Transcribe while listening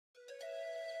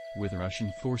with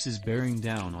Russian forces bearing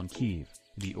down on Kyiv.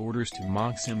 The orders to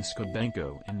Maxim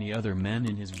Skubenko and the other men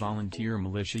in his volunteer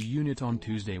militia unit on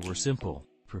Tuesday were simple: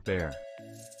 prepare.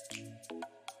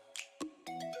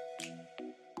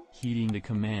 Heeding the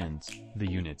commands,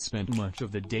 the unit spent much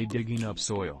of the day digging up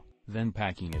soil, then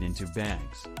packing it into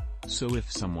bags. So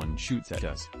if someone shoots at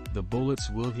us, the bullets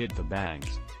will hit the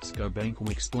bags, Skubenko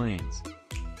explains.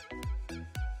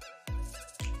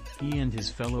 He and his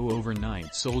fellow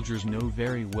overnight soldiers know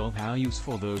very well how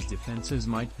useful those defenses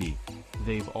might be.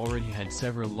 They've already had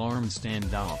several armed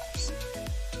standoffs.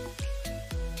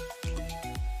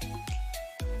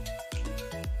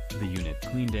 The unit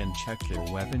cleaned and checked their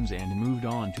weapons and moved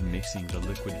on to mixing the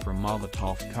liquid for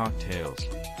Molotov cocktails,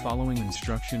 following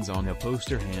instructions on a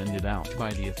poster handed out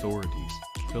by the authorities,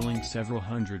 filling several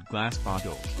hundred glass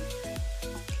bottles.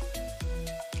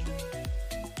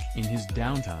 In his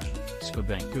downtime,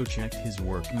 Skubenko checked his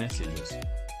work messages.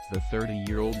 The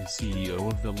 30-year-old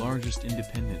CEO of the largest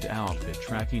independent outfit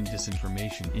tracking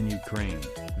disinformation in Ukraine,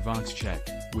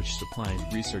 VoxCheck, which supplies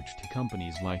research to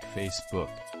companies like Facebook.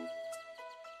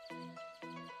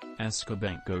 As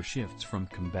Skubenko shifts from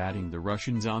combating the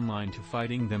Russians online to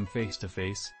fighting them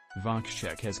face-to-face,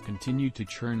 VoxCheck has continued to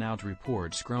churn out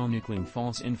reports chronicling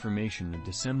false information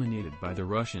disseminated by the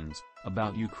Russians,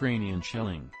 about Ukrainian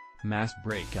shelling, mass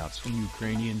breakouts from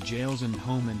Ukrainian jails and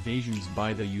home invasions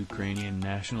by the Ukrainian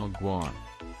National Guard.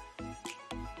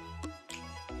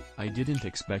 I didn't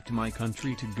expect my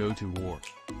country to go to war.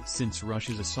 Since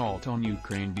Russia's assault on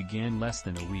Ukraine began less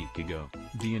than a week ago,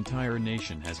 the entire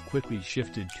nation has quickly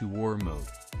shifted to war mode.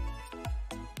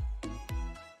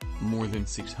 More than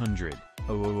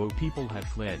 600,000 people have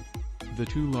fled. The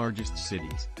two largest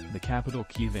cities, the capital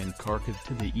Kyiv and Kharkiv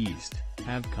to the east,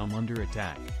 have come under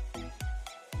attack.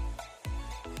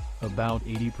 About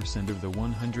 80% of the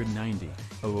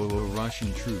 190,000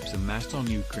 Russian troops amassed on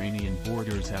Ukrainian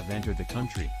borders have entered the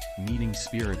country, meeting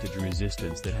spirited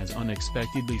resistance that has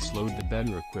unexpectedly slowed the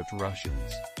better-equipped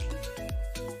Russians.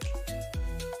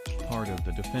 Part of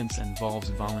the defense involves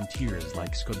volunteers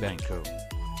like Skubenko.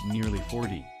 Nearly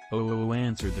 40,000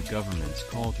 answered the government's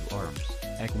call to arms,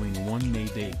 echoing one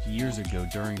made 8 years ago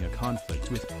during a conflict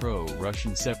with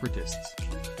pro-Russian separatists.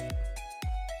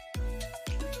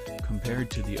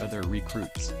 Compared to the other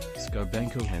recruits,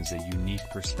 Skubenko has a unique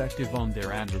perspective on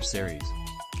their adversaries.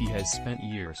 He has spent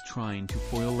years trying to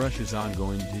foil Russia's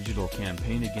ongoing digital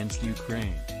campaign against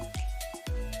Ukraine.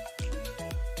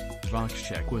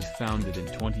 VoxCheck was founded in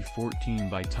 2014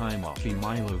 by Timofey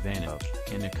Milovanov,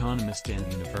 an economist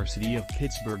and University of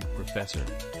Pittsburgh professor,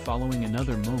 following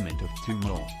another moment of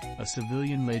tumult, a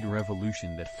civilian-led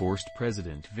revolution that forced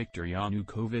President Viktor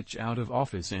Yanukovych out of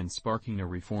office and sparking a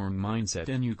reform mindset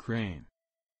in Ukraine.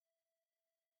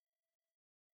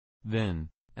 Then,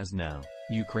 as now,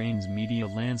 Ukraine's media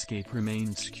landscape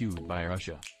remains skewed by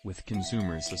Russia, with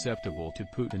consumers susceptible to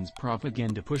Putin's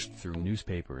propaganda pushed through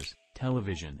newspapers,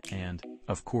 television and,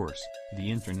 of course,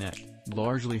 the internet,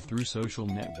 largely through social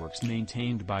networks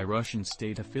maintained by Russian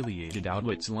state-affiliated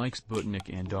outlets like Sputnik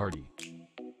and RT.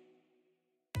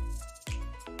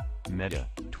 Meta,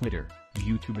 Twitter,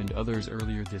 YouTube and others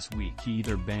earlier this week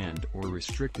either banned or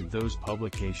restricted those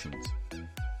publications.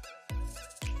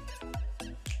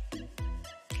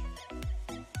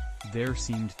 There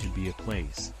seemed to be a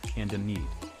place, and a need,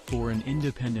 for an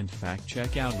independent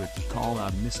fact-check outlet to call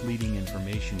out misleading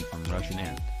information from Russian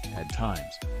and, at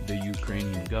times, the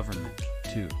Ukrainian government,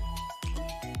 too.